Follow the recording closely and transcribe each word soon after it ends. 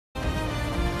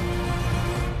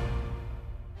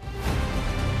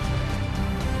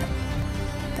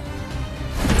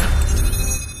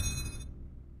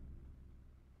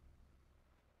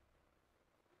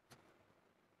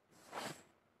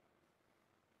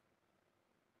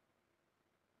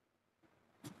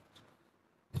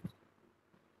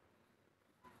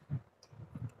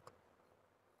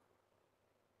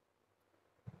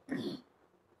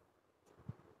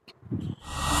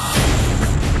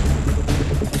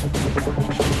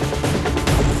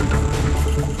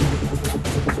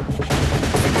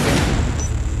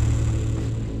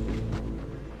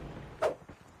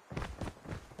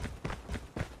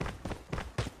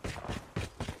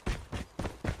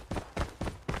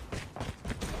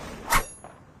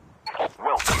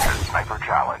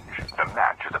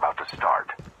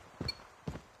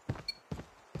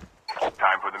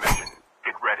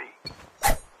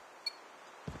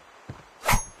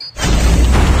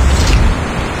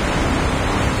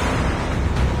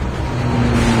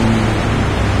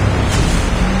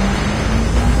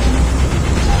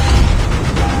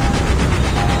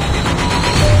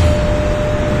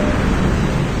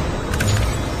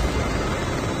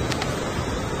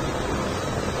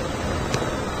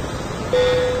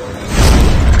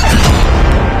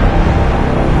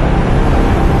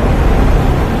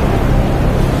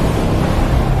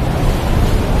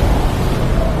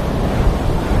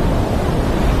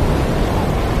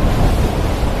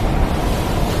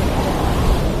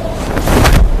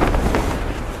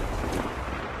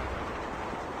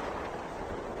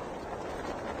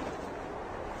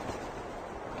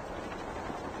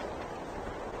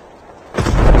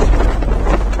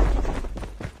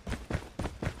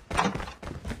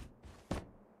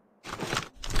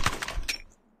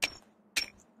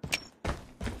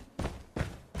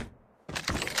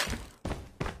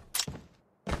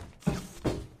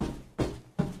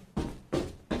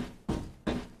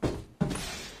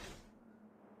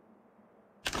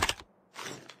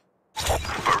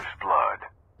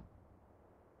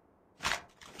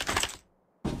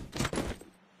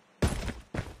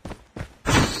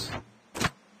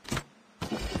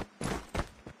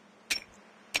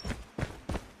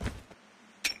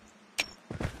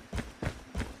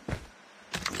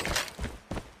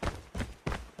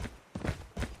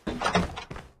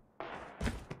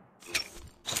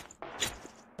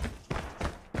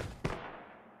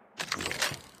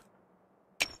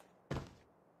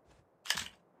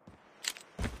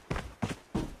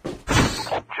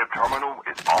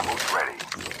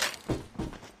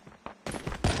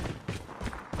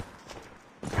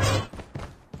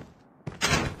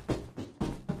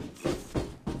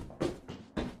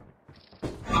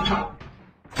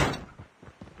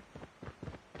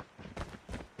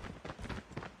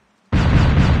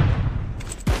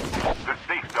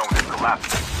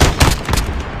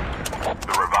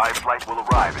revived flight will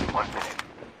arrive in 1 minute.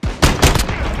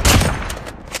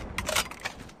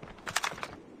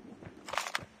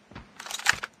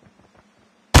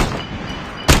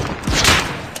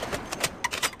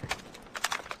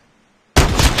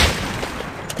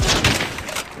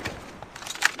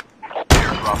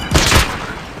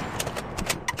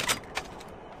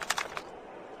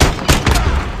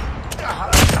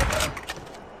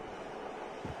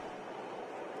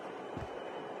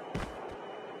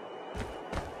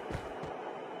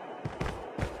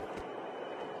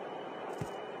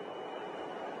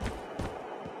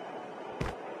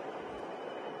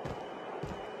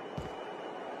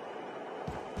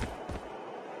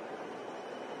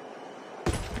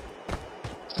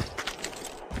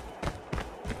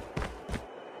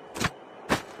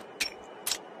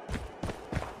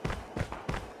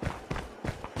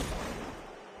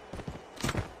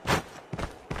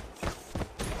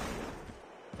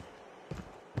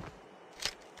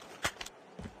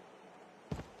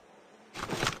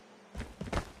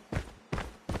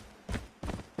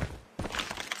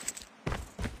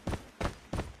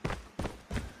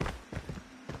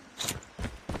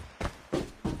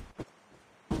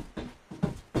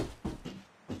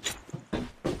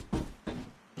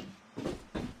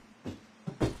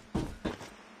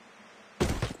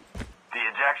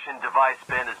 Ejection device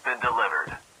bin has been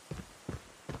delivered.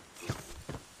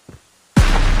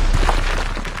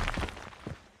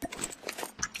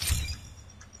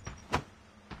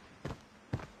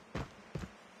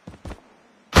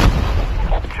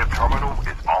 Chip terminal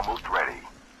is almost ready.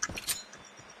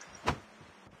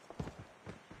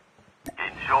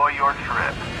 Enjoy your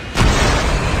trip.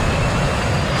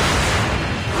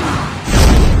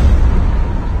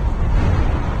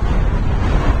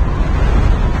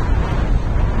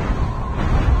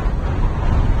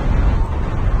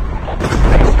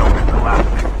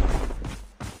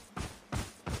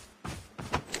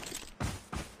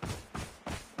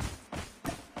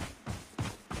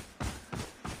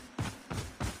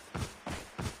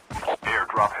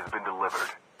 Airdrop has been delivered.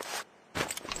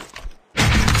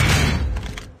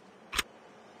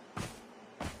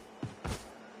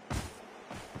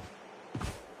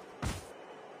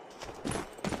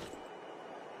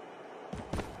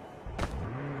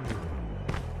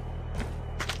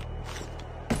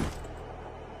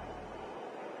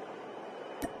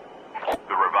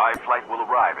 The revived flight will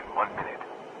arrive in 1 minute.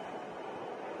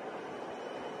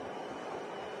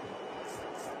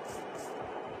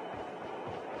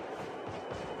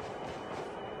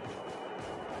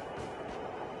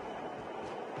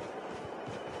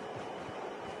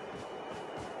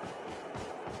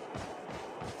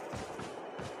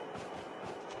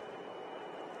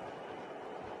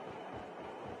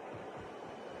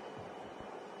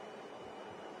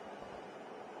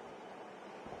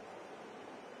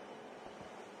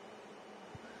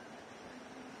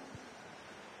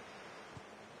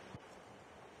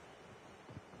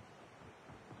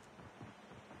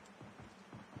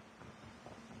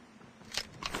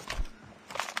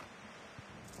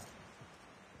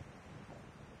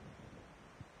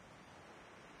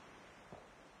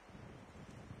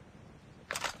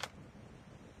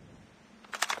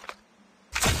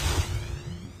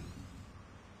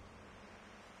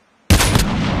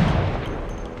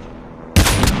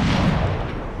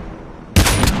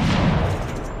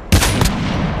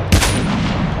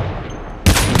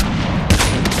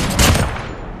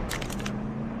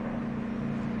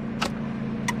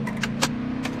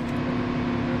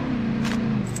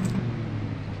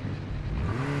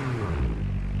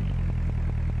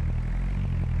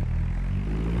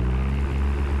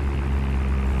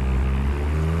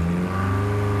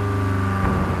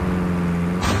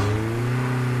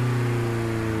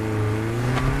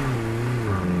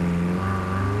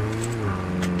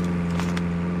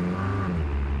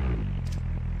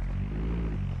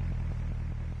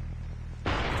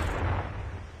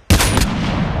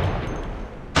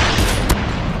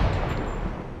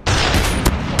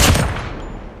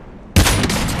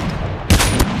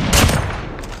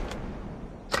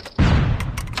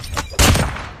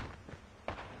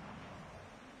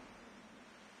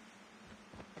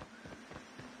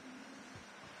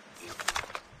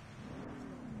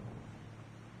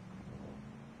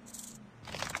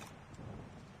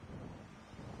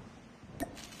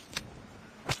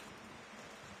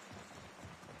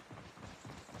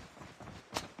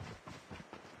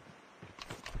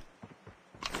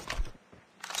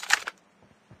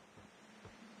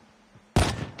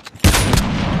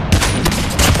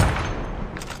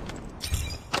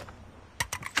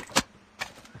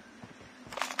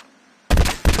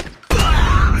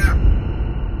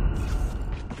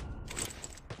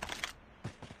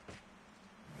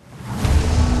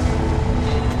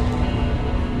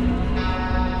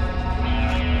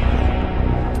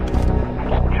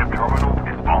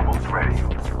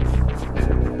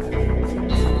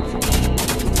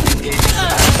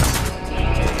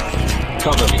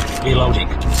 Cover me. Reloading.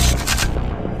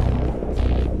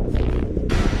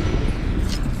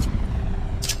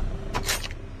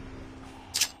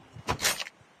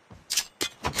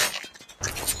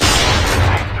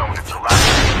 Zone is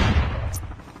collapsing.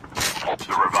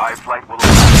 The revived flight will arrive.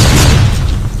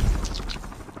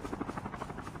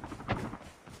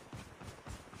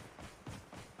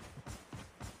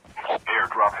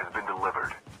 Airdrop has been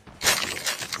delivered.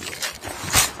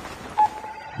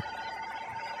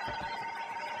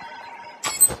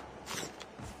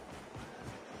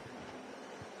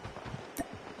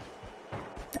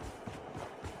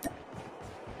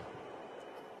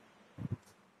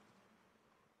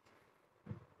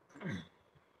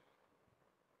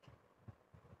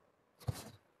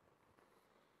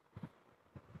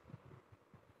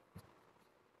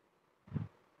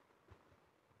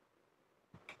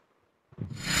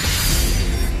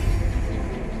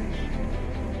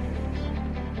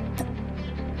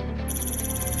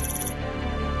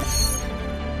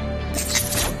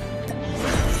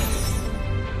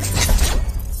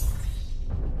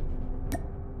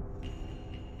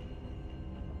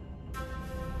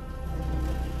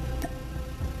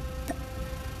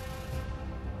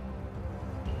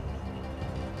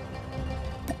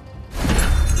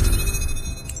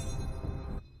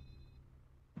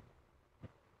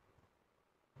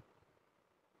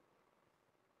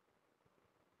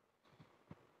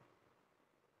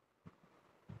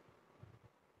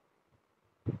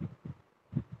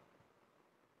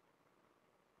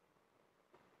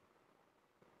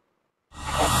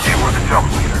 You were the jump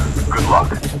leader. Good luck.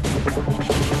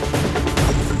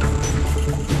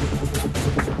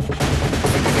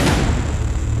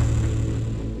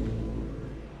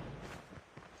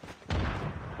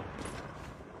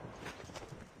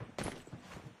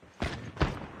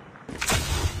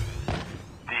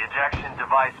 The ejection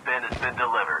device bin has been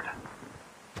delivered.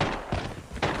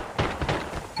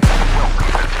 Welcome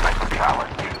to the Sniper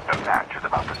Challenge. The match is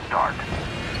about to start.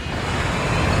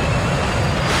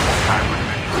 Time for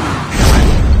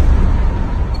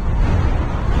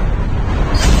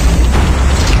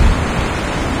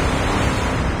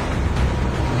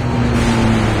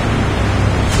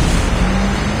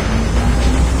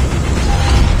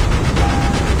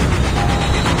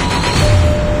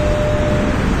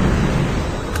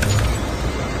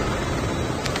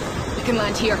You can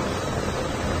land here.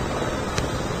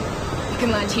 You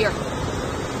can land here.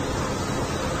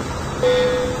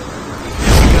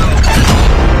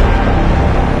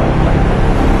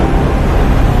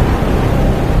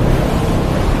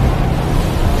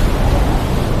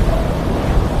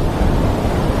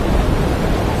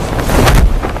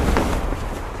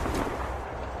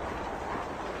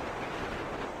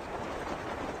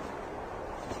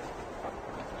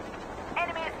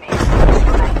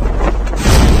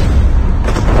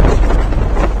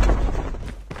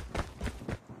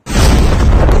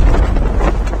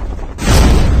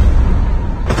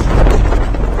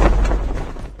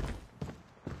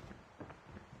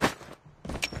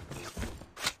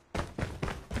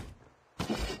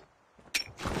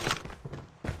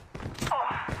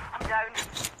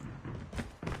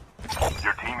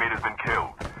 Your teammate has been killed.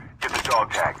 Get the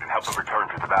dog tags and help them return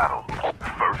to the battle.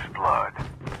 First blood.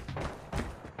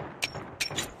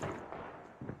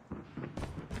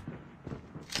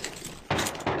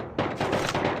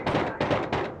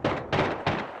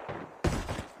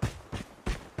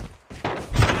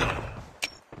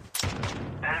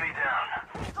 Enemy down.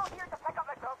 Go here to pick up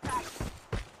the dog tag.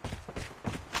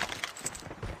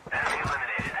 Enemy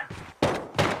eliminated.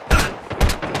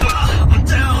 I'm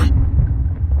down!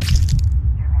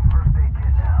 Using first aid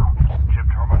kit now. Chip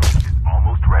terminal is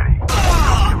almost ready.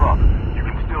 Don't give up. You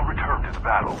can still return to the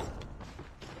battle.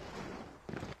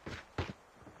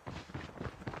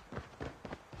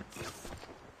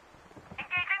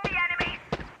 Engaging the enemies.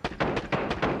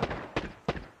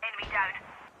 Enemy down.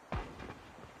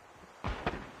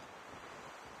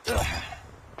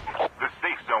 The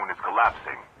safe zone is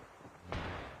collapsing.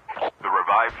 The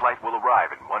revived flight will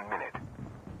arrive in 1 minute.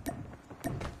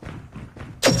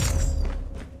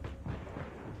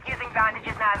 Using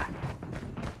bandages now.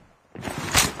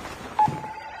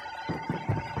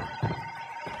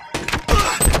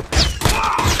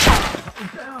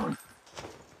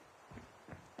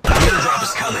 Airdrop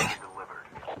is coming. Delivered.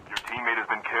 Your teammate has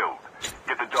been killed.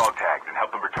 Get the dog tags and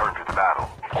help them return to the battle.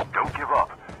 Don't give up.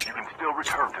 You can still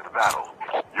return to the battle.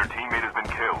 Your teammate has been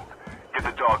killed. Get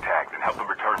the dog tags and help them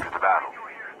return to the battle.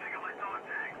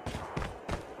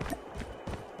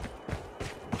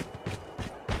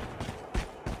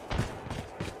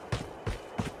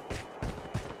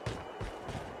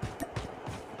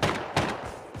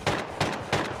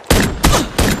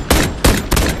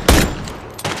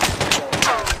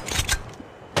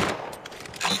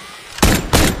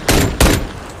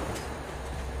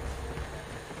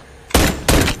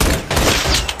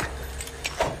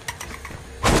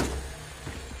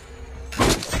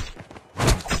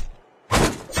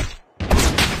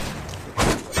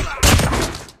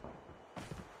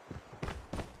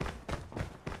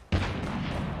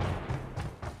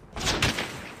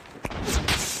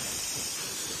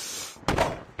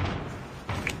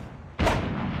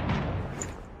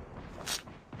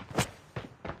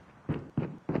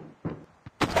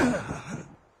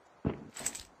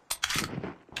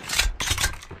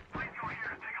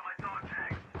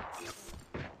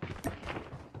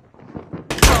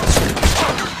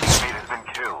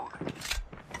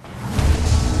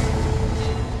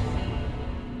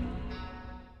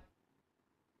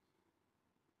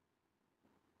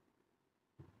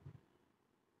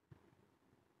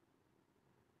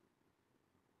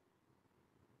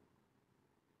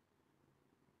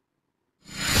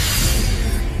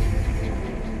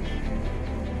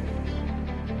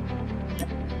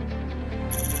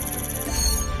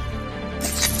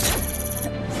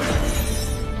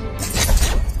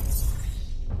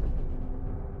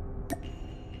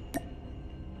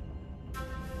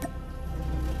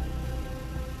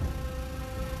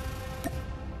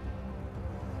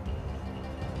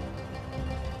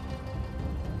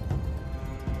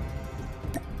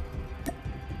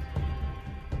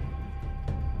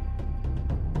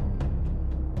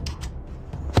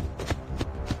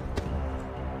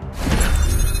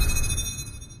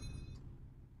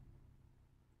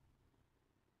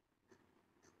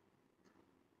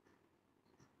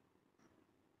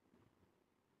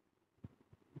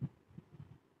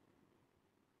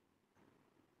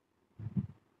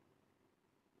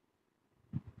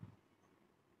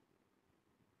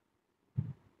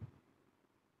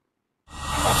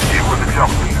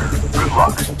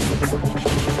 luck.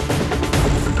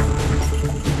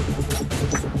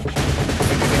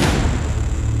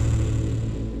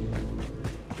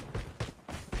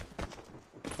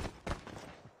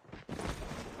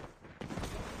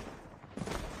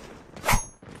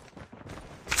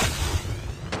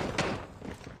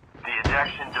 The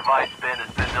ejection device bin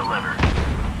has been delivered.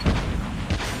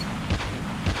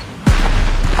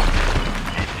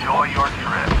 Enjoy your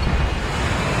trip.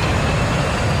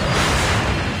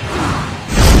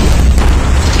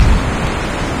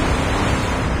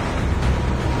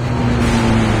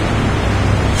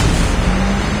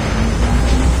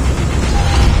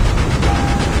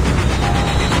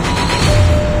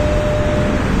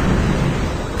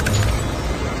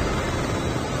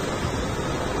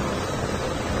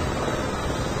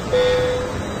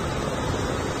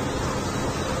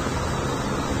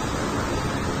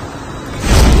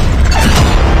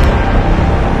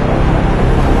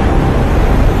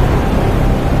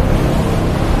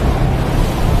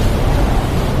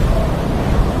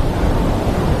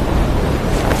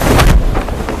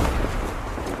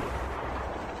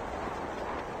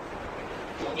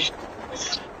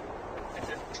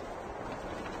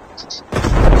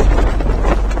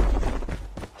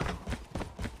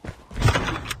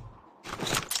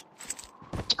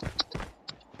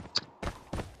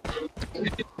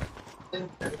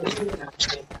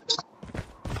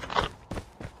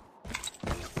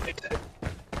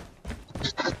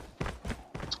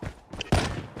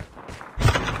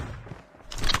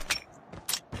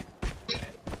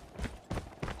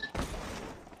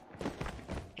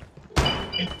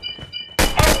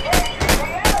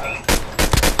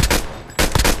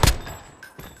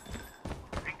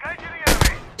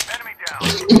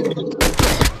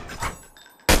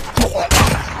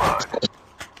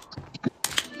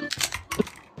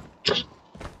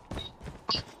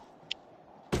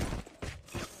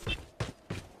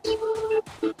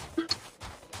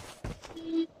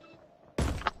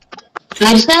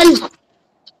 Harshal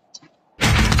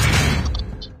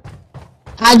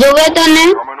આ જોવે તને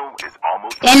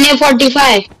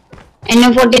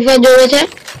NA45 જોવે છે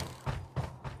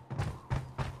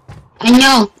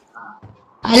અહીંયા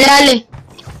હાલે હાલે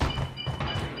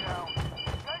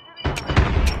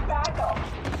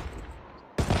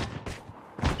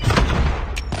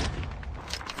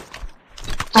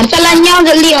हर्षल અહીંયા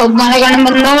जल्दी आओ મારા કારણે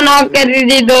બંદો નોક કરી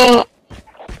દીધો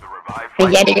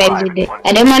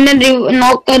अरे मैंने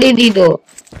नॉक कर दी दो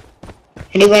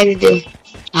रिवाइव दे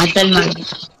हर्षल मार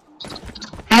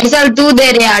हर्षल तू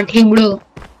दे रे यार ठीबड़ो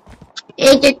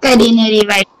एक एक કરીને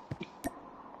रिवाइव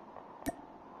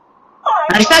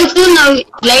हर्षल तू न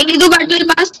લઈ લીધું બાટલી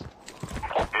પાસ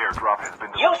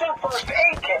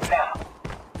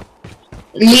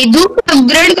લીધું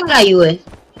અપગ્રેડ કરાયું હે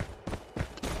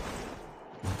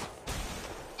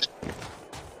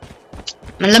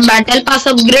मतलब बैटल पास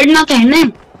अपग्रेड ना थे ने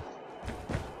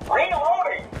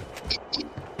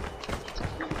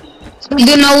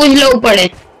બધું નવું જ લેવું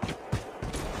પડે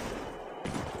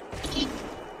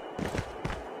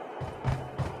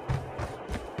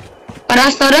પર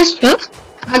આ સરસ છે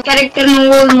આ કેરેક્ટર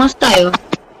નો મસ્ત આવ્યો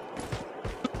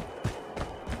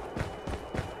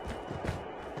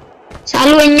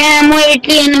ચાલુ અહીંયા એમો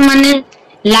એટલી અને મને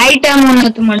લાઈટ એમો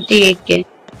નથી મળતી એક કે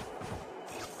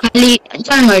खाली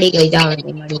चल मड़ी गई जावा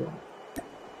दे मड़ी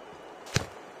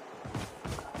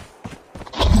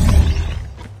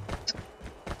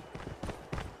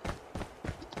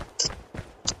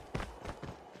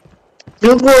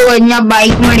रुको अन्या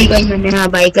बाइक मड़ी गई मैंने हाँ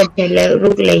बाइक अच्छे ले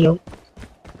रुक ले लो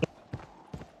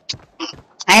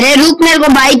अरे रुक मेरे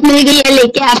को बाइक मिल गई है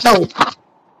लेके आता हूँ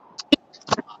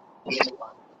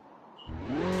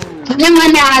अरे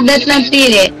मैंने आदत नहीं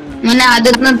रे मैंने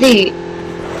आदत नहीं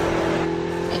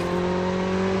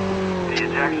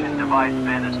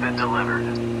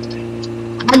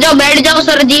जाओ बैठ जाओ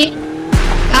सर जी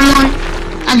कम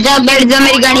ऑन जा बैठ जा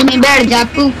मेरी गाड़ी में बैठ जा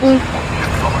पूपू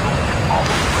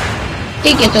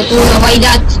ठीक है तो तू हवाई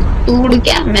जहाज तू उड़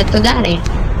क्या मैं तो जा रहे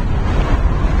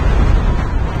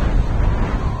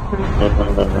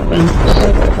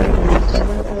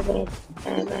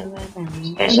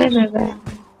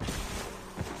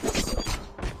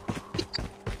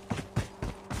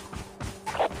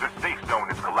The safe zone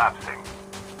is collapsing.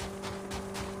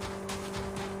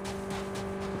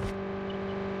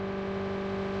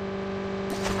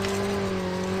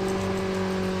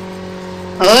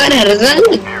 और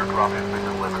हर्षल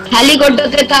खाली खोटो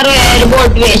से तारो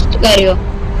एयरपोर्ट वेस्ट કર્યો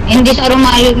એનથી સારો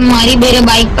મારી બેરે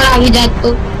બાઇક પર આવી જાત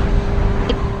તો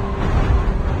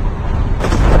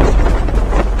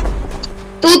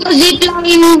તું તો જીપ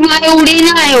લાવીને મારે ઉડીને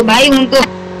આવ્યો ભાઈ હું તો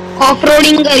ઓફ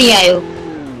રોડિંગ કરી આવ્યો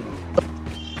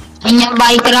અહીંયા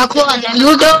બાઈક રાખો અને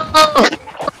લૂંટો.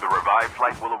 The revived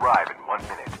flight will arrive in 1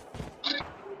 minute.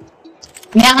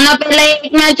 મેં આના પહેલા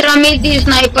એક મેચ રમી હતી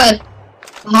સ્નાઈપર.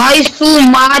 ભાઈ શું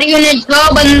માર્યું ને 6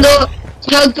 બંદો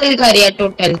 6 કિલ કર્યા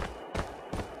ટોટલ.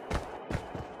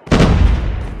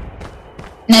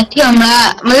 નથી હમણાં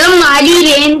મતલબ મારી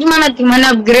રેન્જમાં નથી, મને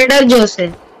અપગ્રેડર જોશે.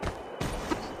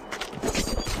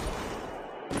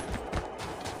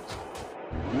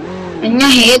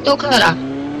 અહીંયા હે તો ખરા.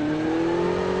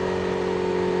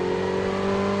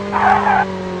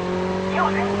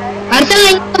 હર્ષલ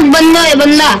અહીંયા બંદો હે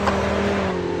બંદા.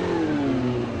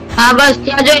 હા બસ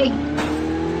ત્યાં જો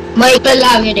બાઈક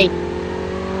લાવી રહી.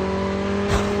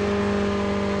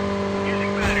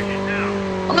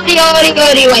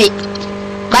 ઓરી ભાઈ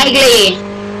બાઈક લઈએ.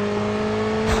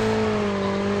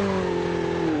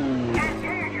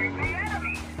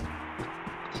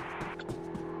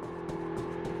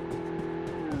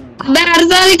 અબે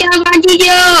હર્ષલ ક્યાં ભાગી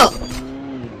ગયો?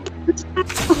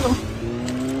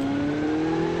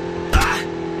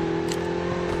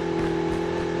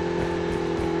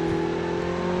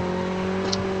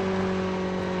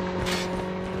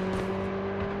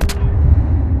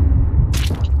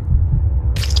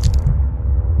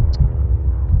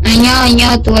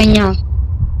 અહીંયા તું અહીંયા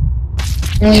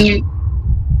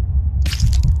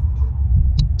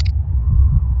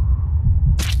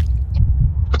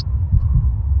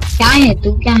ક્યાં હે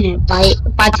તું? ક્યાં હે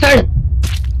પાછળ?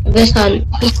 હવે સાલ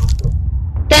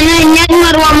તને અહીંયા જ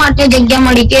મારવા માટે જગ્યા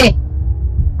મળી કે?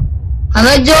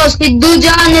 હવે જો સીધું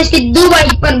જા અને સીધું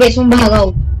બાઈક પર બેસું ભાગાવ.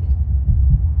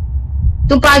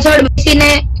 તું પાછળ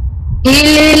બેસીને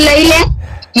હીલ લઈ લે,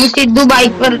 હું સીધું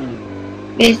બાઈક પર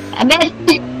બેસ. અબે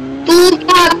તું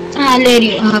ક્યાં ચાલે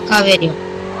રહ્યો? હા કાવે રહ્યો.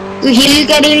 તું હીલ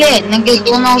કરી લે ને કે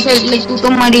કોણ આવશે એટલે તું તો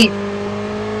મરી.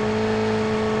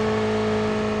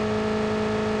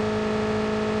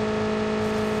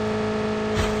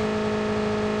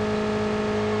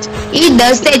 ઈ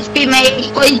 10 HP में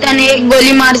कोई तने एक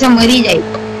गोली मार से मरी जाए,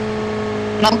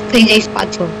 नॉक થઈ જઈશ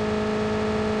પાછો.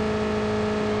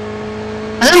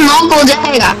 मतलब नॉक हो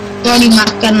जाएगा. सॉरी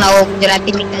माफ करना, वो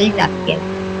गुजराती निकल जाती है.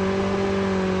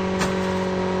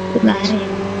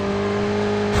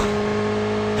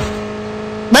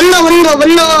 बंदो बंदो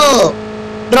बंदो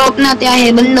ड्रॉप ना क्या है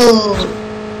बंदो?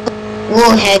 वो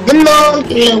है गंदो,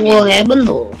 वो है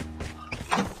बंदो.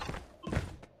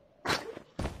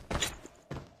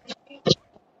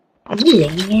 अभी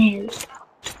लेंगे.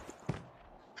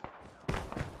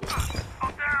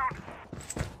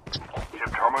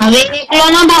 હવે એકલો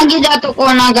ના ભાગી જાતો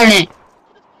કોના ગણે.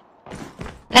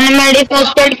 તને મેડી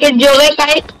ફર્સ્ટ એડ કિટ જોવે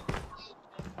કાઈ?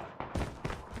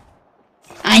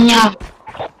 અહીંયા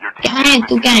ક્યાં હે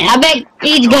તું? ક્યાં હે? અબે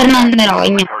ઈ જ ઘરના અંદર આવો.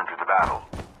 અહીંયા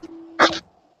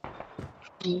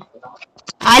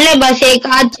હાલે બસ એક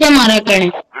હાથ છે મારા કણે.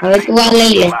 હવે તું આ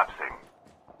લઈ લે.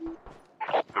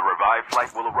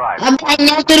 अब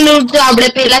અહીંયા તો લૂંટજો. આપણે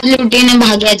પહેલા જ લૂંટીને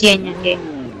ભાગ્યા છીએ અહીંયાથી.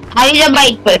 આવી જા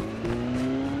બાઈક પર.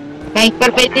 બાઈક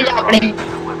પર બેસી જા.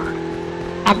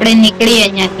 આપણે નીકળીએ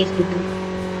અહીંયાથી સીધું.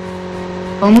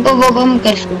 ભમકો બમ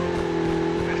કરશું.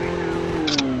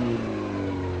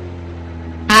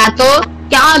 हाँ तो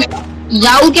क्या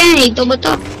जाऊ क्या है तो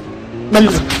बताओ.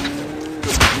 बंद.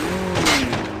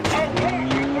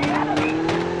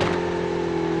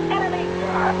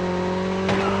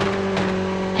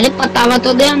 अरे पतावा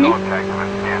तो दे हमें.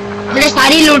 अरे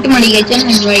सारी लूट मरी गई. चल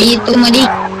मरी तो मरी.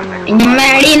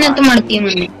 मेड़ी ने तो मरती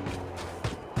मैंने.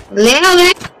 ले हवे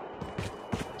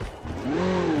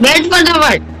बैठ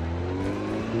फटाफट.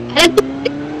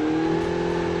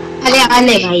 अरे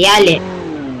आले भाई आले.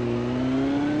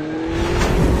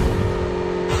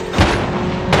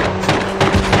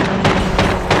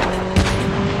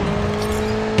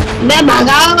 मैं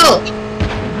भगाओ.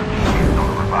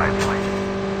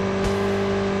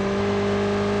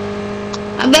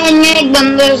 अबे અહીંયા એક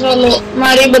બંદો ચાલો.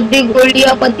 મારી બધી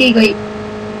ગોળીઓ પતી ગઈ.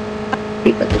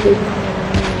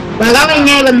 ભગાવ.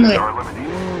 અહીંયા એક બંદો.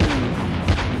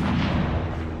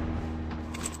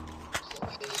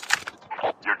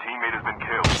 Your teammate has been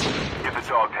killed. Get the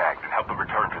dog tags and help them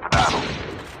return to the battle.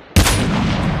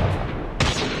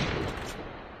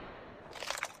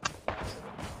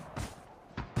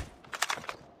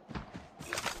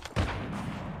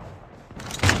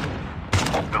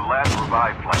 The last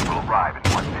revived flight will arrive in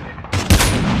 1 minute.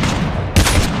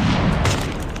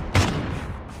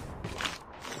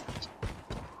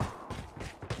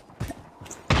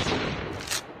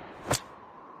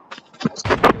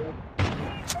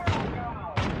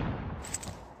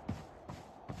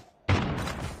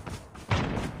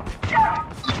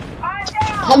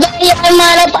 अबे यार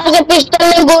मारे पास पिस्टल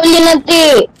में गोली नहीं थी.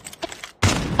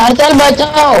 हर्षल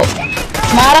बचाओ.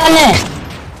 मारा ने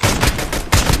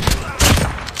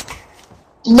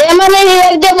दे मैंने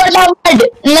रिवाइव दे फटाफट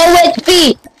 9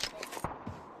 एचपी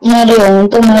मरियो हूँ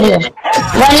तो मरियो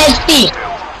 1 HP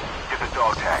Get the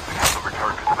dog tags and help them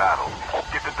return to the battle.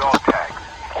 Get the dog tags.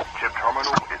 Chip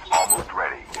terminal is almost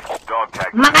ready. Dog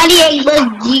tags. मारी एक बस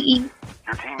जी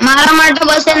Your team मारा मारता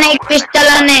बस है ना एक पिस्टल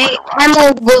ने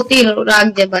एमो गोती राख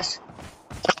दे बस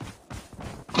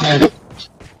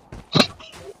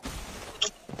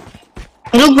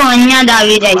रुको અહીંયા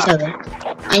દાવી જાય છે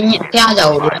અહીંયા ક્યાં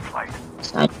જાવ રે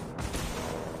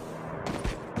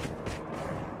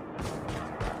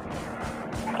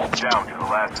down to the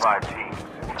last 5 teams.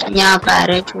 અહીંયા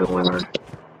પેરેચૂટ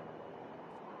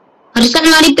હર્ષલ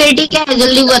મારી પેટી क्या है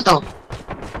जल्दी बताओ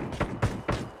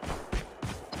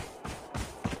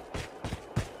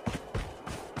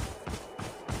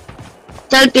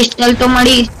चल पिस्टल तो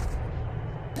मड़ी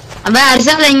अबे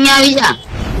हर्षल અહીંયા આવી જા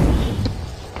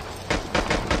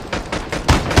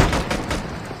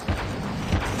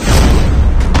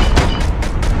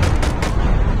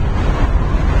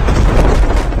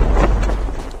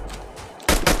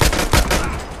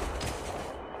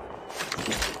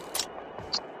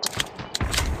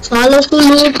सालो तू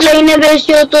लूट લઈને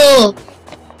બેસ્યો તો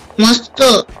મસ્ત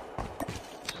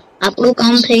આપણું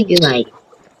કામ થઈ ગયું ભાઈ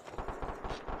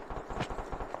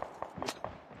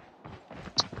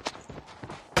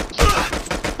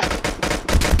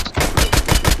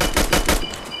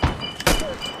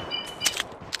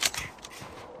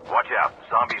Watch out,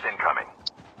 zombies incoming.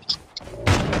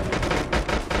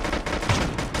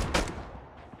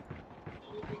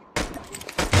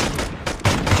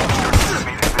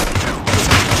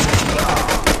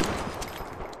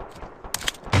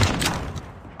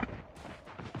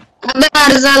 अबे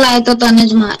हर्षल आए तो तने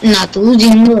ज ना तू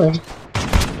जिंदो है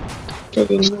तो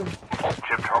जिंदो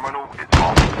Chip terminal is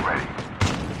almost ready.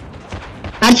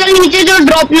 Harshal नीचे जो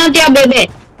ड्रॉप ना था बेबे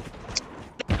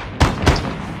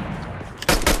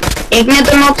एक ने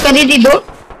तो नॉक करी थी दो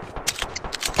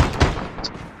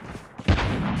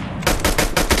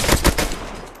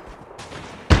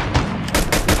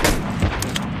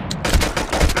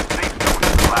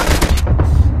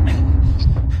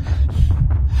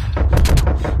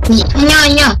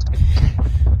અહીંયા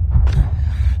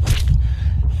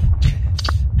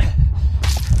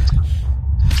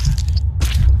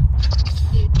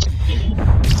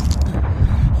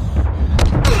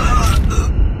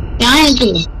क्या है तू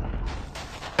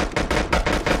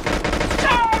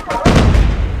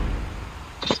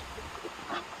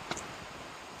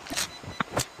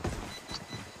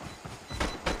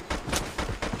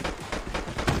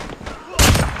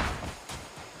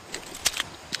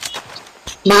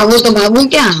भागो तो भागो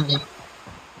क्या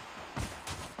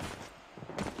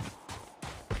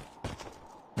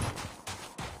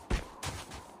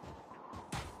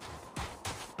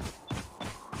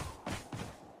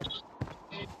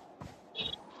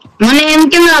મને એમ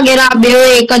કેમ લાગે આ બે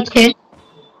એક જ છે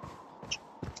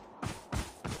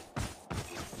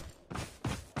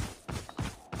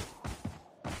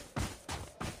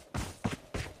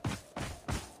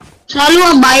ચાલુ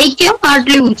આ બાઈક કેમ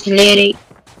આટલી ઉછલે રહી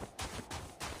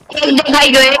एक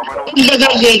दिखाई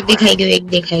गयो एक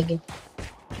दिखाई गयो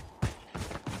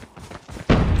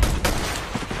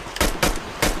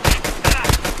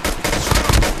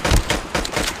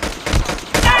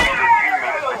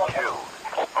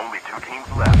Only 2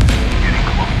 teams left. Getting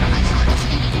close to victory.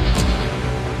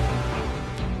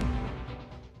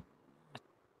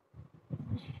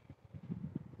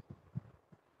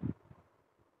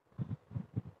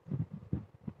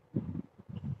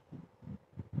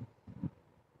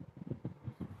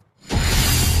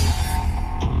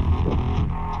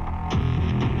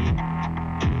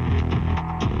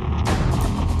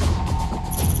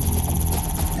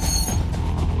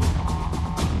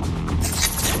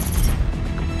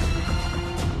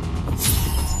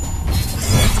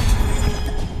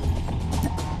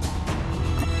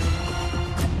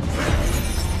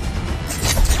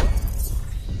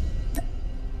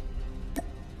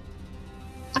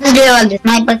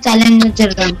 Sniper challenge चल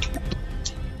रहा है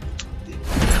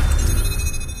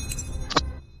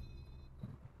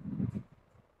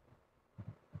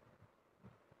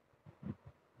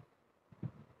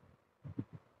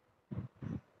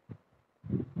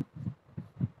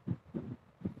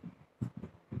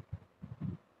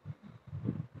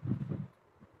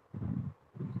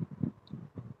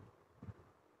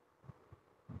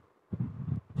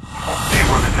You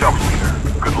were the jump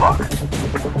leader. Good luck.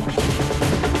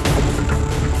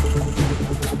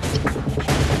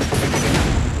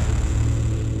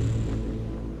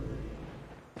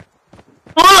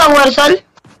 Vercel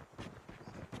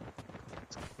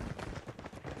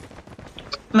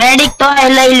medic तो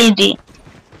पहले ही ली थी।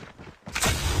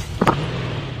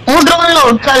 वो ड्रोन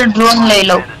लो, चल ड्रोन ले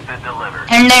लो।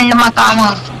 एंड में काम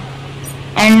हो,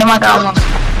 एंड में काम हो।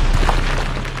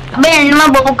 अबे एंड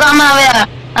में बहु काम आवे,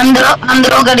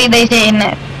 अंदरो करी दे से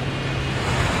इन्हें।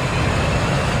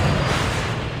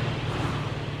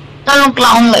 चलो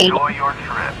क्लाउन ले लो,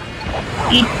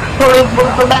 थोड़ी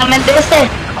बहुत डैमेज दे से।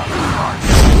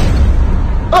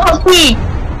 ओपी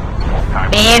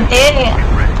बेटे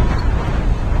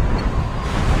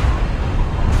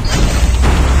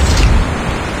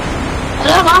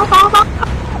अरे वाह वाह वाह।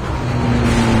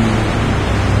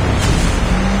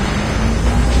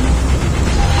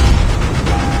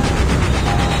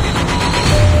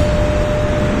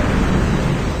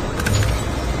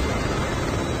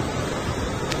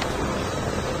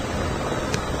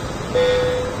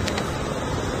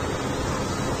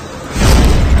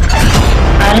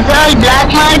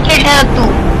 ब्लैक मार्केट है तू,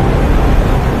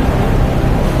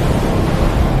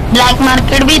 ब्लैक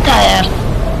मार्केट भी था यार।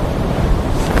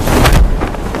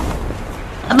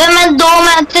 अबे मैं 2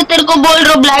 मैच से तेरे को बोल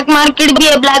रहा हूँ ब्लैक मार्केट भी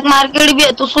है, ब्लैक मार्केट भी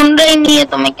है, तू सुन रहा ही नहीं है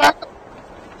तो मैं क्या।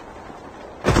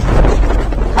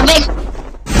 अबे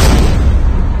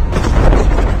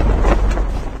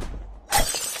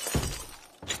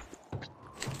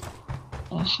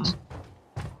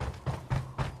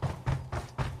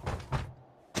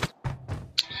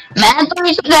मैं तो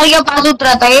इस घर के पास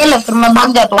उतरा था, ये ले फिर मैं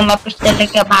भाग जाता हूँ। मैं पिस्टल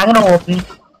लेके भाग रहा हूँ अपनी,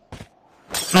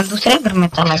 मैं दूसरे घर में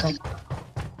चला गया,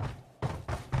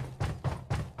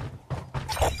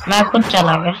 मैं खुद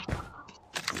चला गया।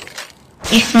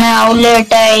 इसमें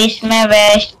आउटलेट है, इसमें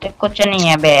वेस्ट कुछ नहीं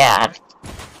है बे यार।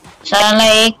 साला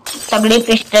एक तगड़ी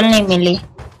पिस्टल नहीं मिली।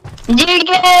 जी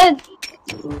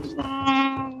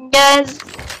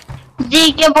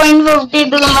के .50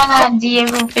 दूंगा, जी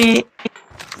 50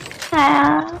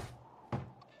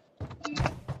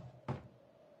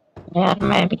 यार।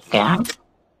 मैं भी क्या,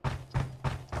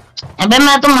 अबे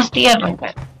मैं तो मस्ती कर रहा हूँ।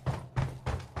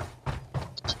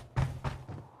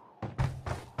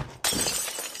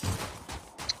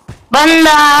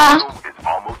 बंदा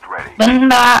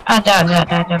बंदा आजा आजा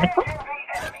आजा। देखो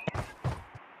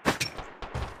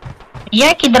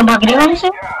ये किधर भाग रही है हमसे।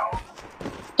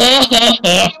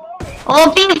 हे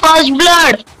ओपी फर्स्ट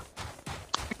ब्लड।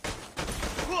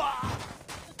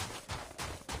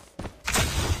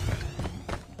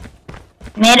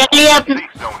 मेरे लिए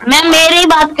मैं मेरी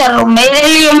बात कर रहा हूँ, मेरे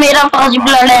लिए मेरा फर्स्ट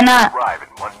ब्लड है ना।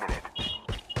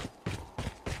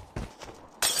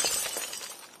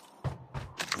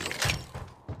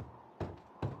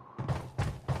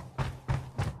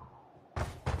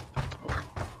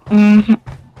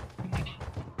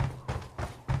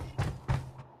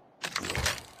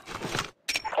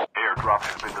 Airdrop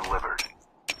has been delivered.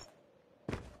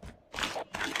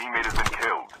 Your teammate has been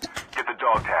killed. Get the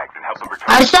dog tags and help them return.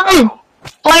 Arsan,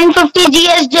 .50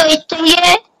 GS जो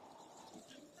चाहिए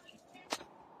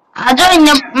आ जाओ।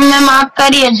 मैं माफ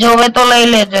करिए, जो है तो ले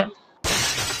ले जा।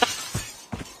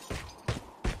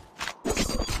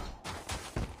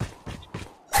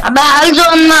 अबे हाल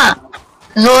जोन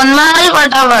में हाल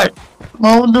फटाफट,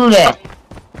 बहुत दूर है।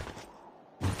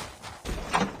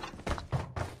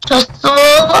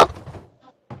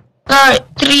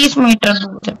 630 मीटर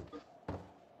दूर है।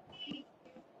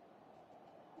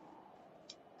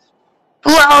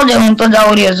 तू आओ, जाऊं तो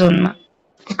जाओ रिया जोन में।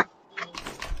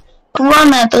 तू आ,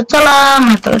 मैं तो चला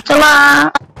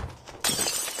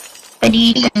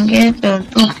तेरी लंगे तो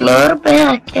तू फ्लोर पे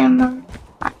आके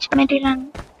अच्छा मेरी रंग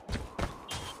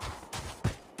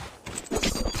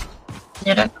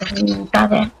जरा कहीं उठा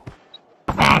दे।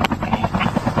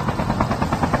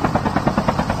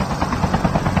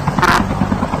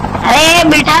 अरे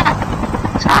बेटा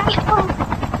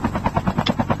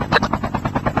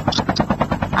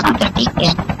हाँ तो ठीक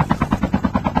है।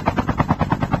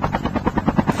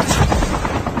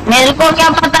 मेरे को क्या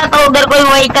पता था उधर कोई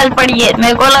व्हीकल पड़ी है,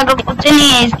 मेरे को लगा कुछ नहीं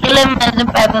है, इसके लिए मैं जो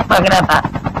पैदल भाग रहा था।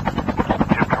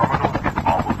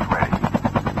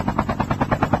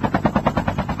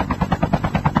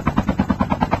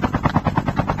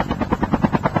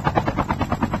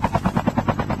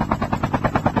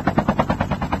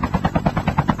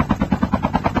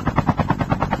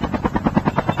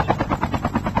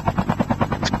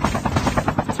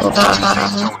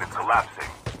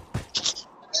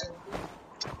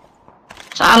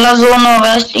 साला जोन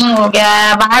वेस्टिंग हो गया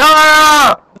है, भागो।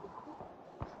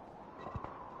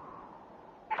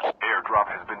 Airdrop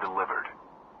has been delivered.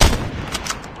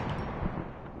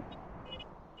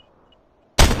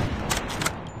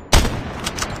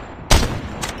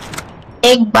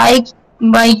 एक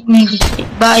बाइक नहीं दिखती,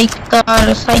 बाइक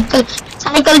कार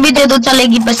साइकिल भी दे दो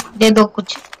चलेगी, बस दे दो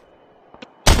कुछ।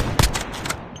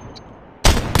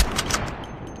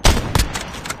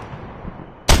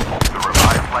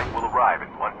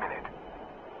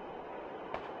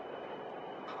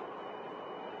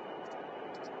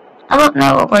 अपने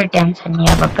को कोई टेंशन नहीं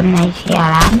है, अब अपन नहीं से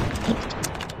आराम।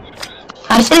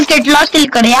 हर्षल कितना किल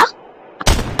करया?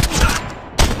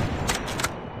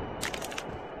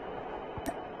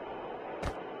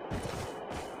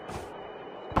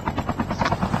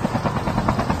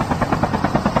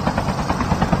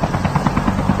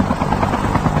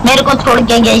 मेरे को छोड़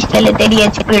के गया, इसके लिए तेरी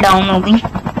एचपी डाउन हो गई।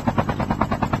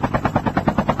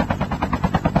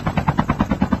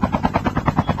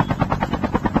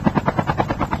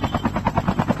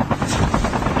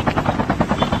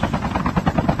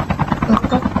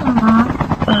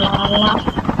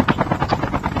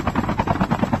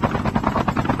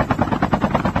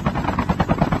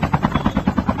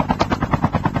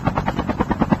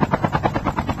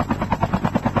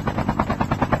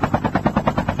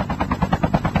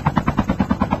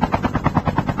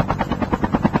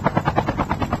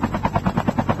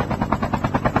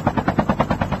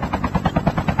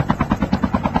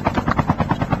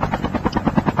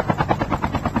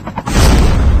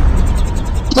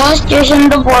 बस स्टेशन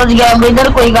तो पहुंच गया, अब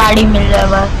इधर कोई गाड़ी मिल जाए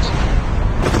बस,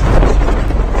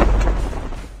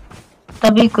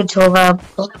 तभी कुछ होगा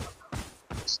आपको।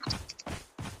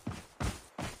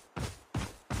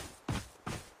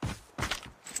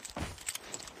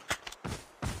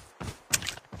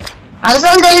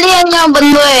 असल जल्दी है, यहाँ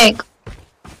बंदो एक।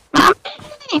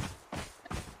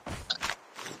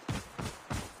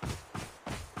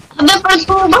 अबे पर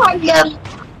तू भाग गया,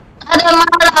 अरे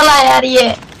मार डाला यार ये।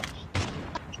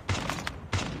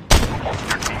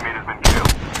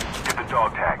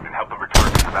 Dog tagged and help them return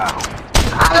to the battle.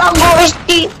 आला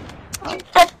गोश्ती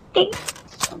टट्टी,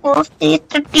 गोश्ती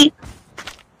टट्टी।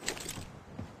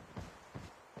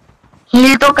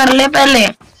 हील तो कर ले पहले,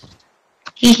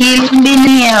 कि हील भी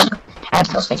नहीं है अब। है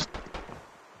तो सही।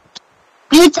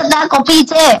 पीछे देखो,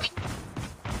 पीछे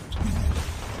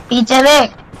पीछे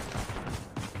देख।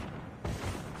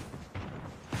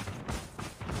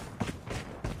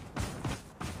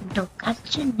 डोका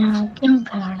चुना किम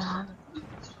खड़ा,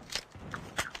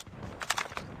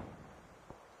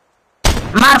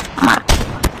 मार मार।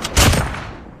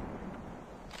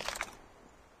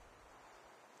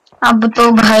 अब तो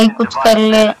भाई कुछ कर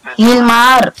ले, हील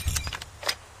मार।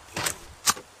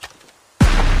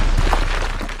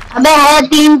 अबे है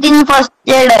 3 फर्स्ट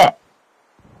एड है,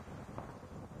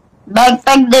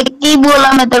 बैकपैक देख के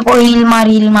बोला मैं तेरे को हील मार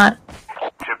हील मार।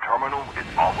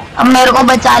 अब मेरे को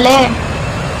बचा ले,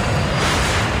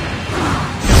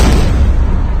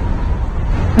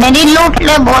 मेरी लूट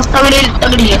ले, बहुत तगड़ी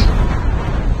तगड़ी है।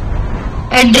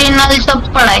 एड्रेनल सब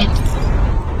पड़ा है।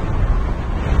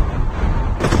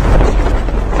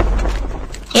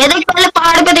 ये देख, पहले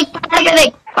पहाड़ पे देख, पहाड़ पे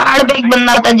देख, पहाड़ पे एक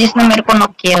बंदा था जिसने मेरे को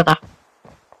नॉक किया था।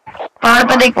 पहाड़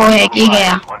पे देख, वो है कि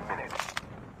गया।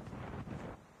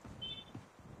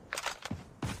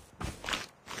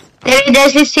 तेरी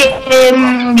जैसी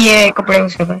सेम ये कपड़े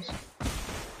उसके पास।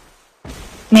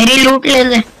 मेरी लूट ले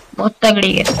ले, बहुत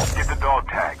तगड़ी है।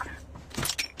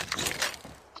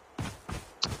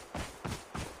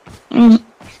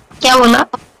 क्या बोला?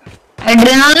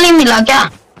 एड्रेनल नहीं मिला क्या?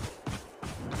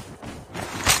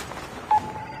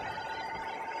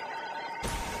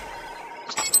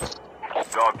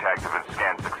 Dog tags have been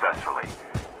scanned successfully.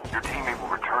 Your teammate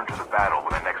will return to the battle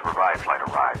when the next revive flight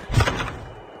arrives.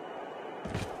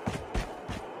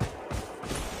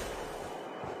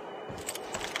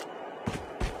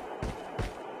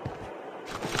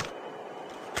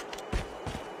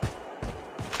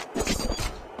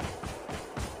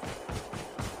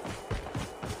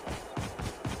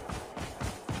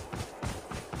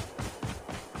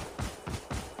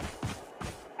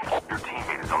 Your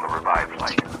teammate is on the revive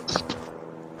flight.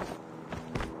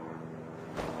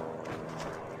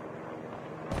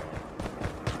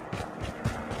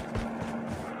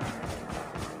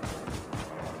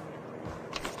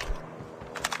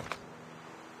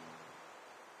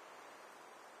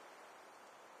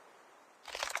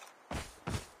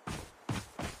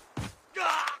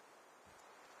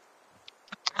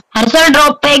 Harshal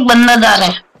drop पे एक बंदा जा रहा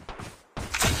है,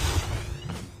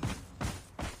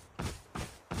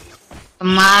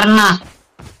 मारना।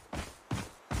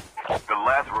 The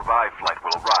last revive flight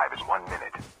will arrive in 1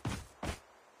 minute.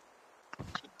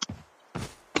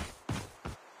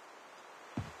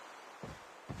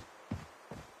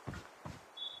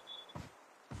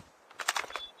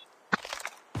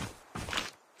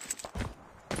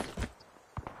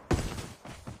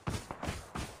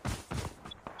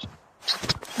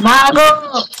 भागो।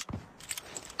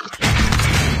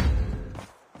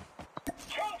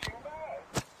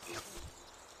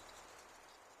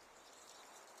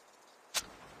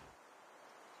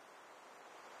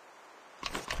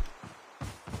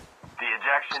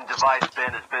 ejection device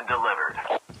bin has been delivered.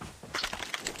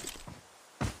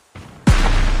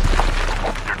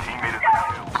 Your teammate has been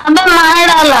killed. अबे मार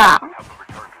डाला। Help them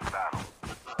return to the battle.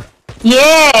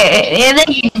 ये देख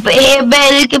ये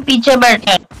बेल के पीछे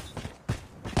बैठा है।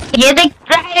 ये देख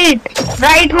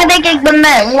राइट में देख एक बंदा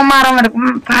है, वो मारा मेरे को।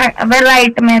 अबे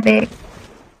राइट में देख।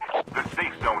 The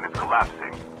safe zone is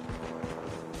collapsing.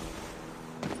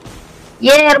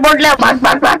 ये एयरपोर्ट ले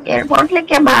भाग एयरपोर्ट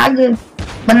लेके भाग।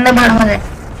 बंदे भाड़ में दे।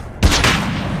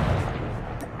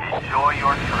 Enjoy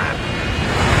your trip.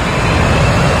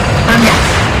 भाग जा।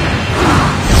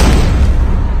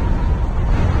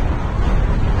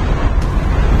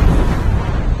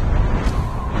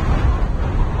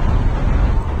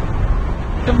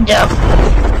 तुम जाओ।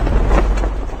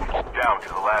 Down to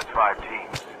the last 5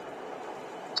 teams.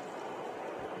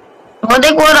 वो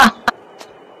देख वो रहा।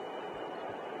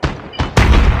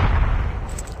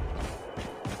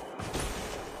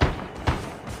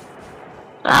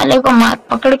 साले को मार,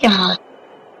 पकड़ के मार।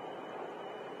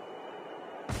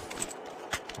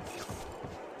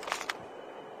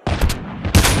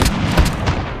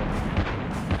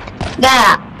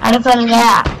 गया, अरे चल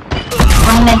गया।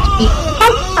 1 HP।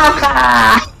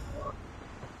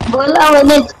 बोला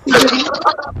 1 HP।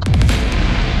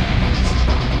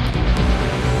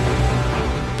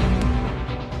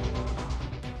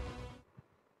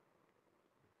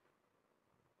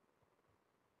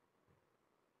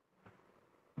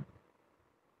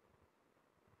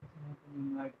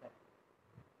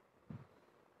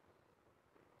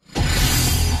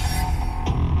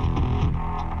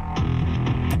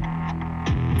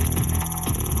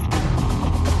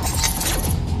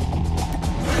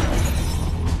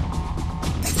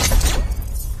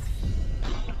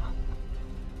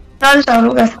 चल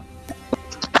चालू कर।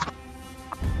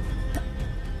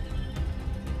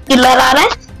 किलर आ रहा है।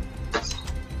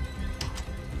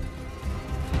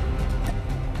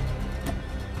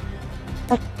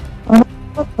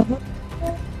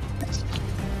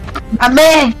 अबे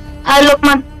लोग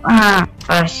मत। हाँ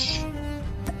बस।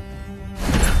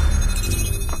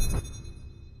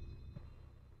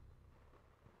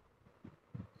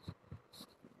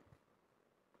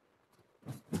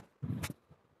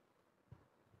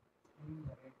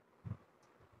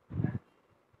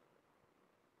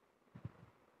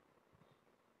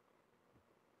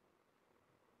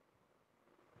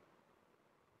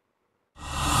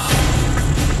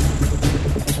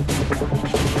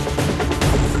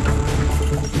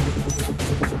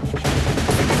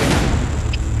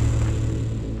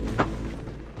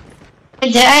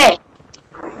 जय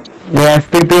ये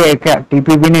एसटीपी है क्या?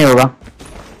 टीपी भी नहीं होगा।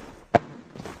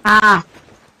 हाँ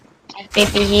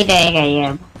एसटीपी ही रहेगा ये।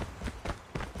 अब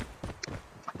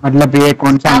मतलब ये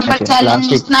कौन सा मैच है?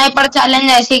 चैलेंज, स्नाइपर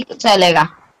चैलेंज ऐसे ही चलेगा।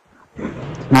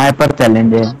 स्नाइपर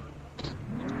चैलेंज है।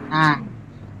 हाँ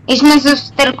इसमें से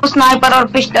तेरे को स्नाइपर और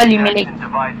पिस्टल ही मिलेगी।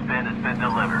 Device bin has been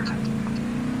delivered.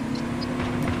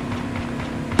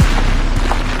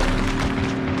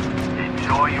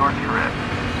 Enjoy your trip.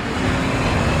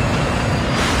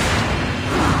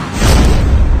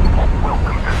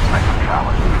 Welcome to the second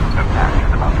challenge. The match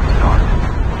is about to start.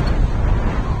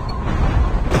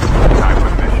 Time for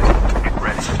the mission. Get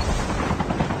ready.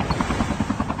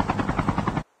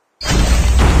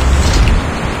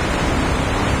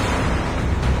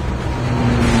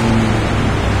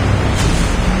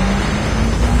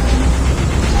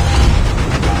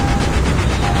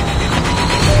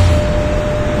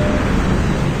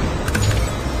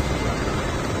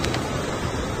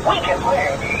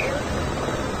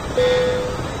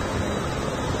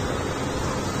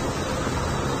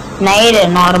 नहीं रे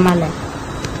नॉर्मल है।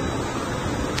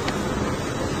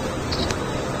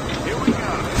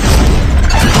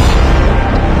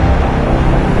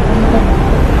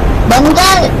 बंद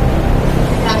कर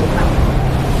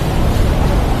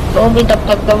तो भी तब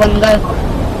तक तो बंद कर।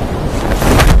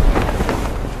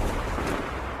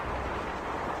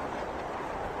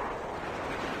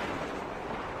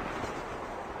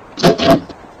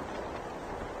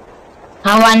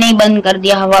 हवा नहीं बंद कर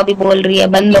दिया, हवा भी बोल रही है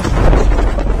बंद।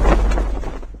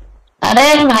 अरे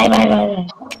भाई भाई भाई,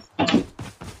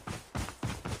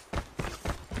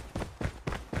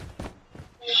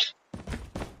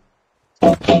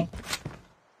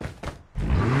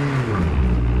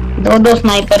 दो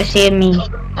स्नाइपर सेम ही।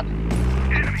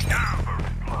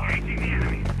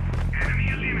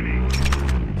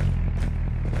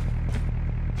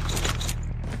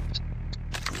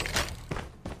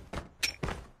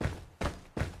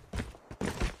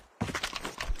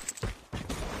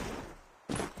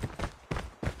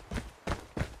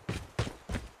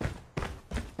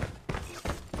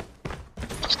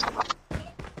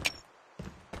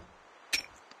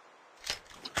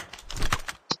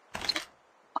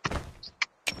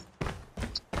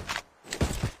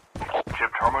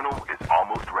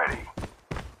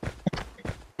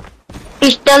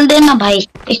 पिस्टल देना भाई,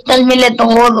 पिस्टल मिले तो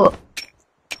वो दो।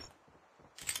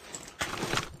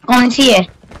 कौन सी है?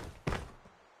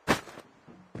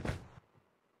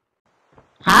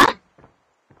 हाँ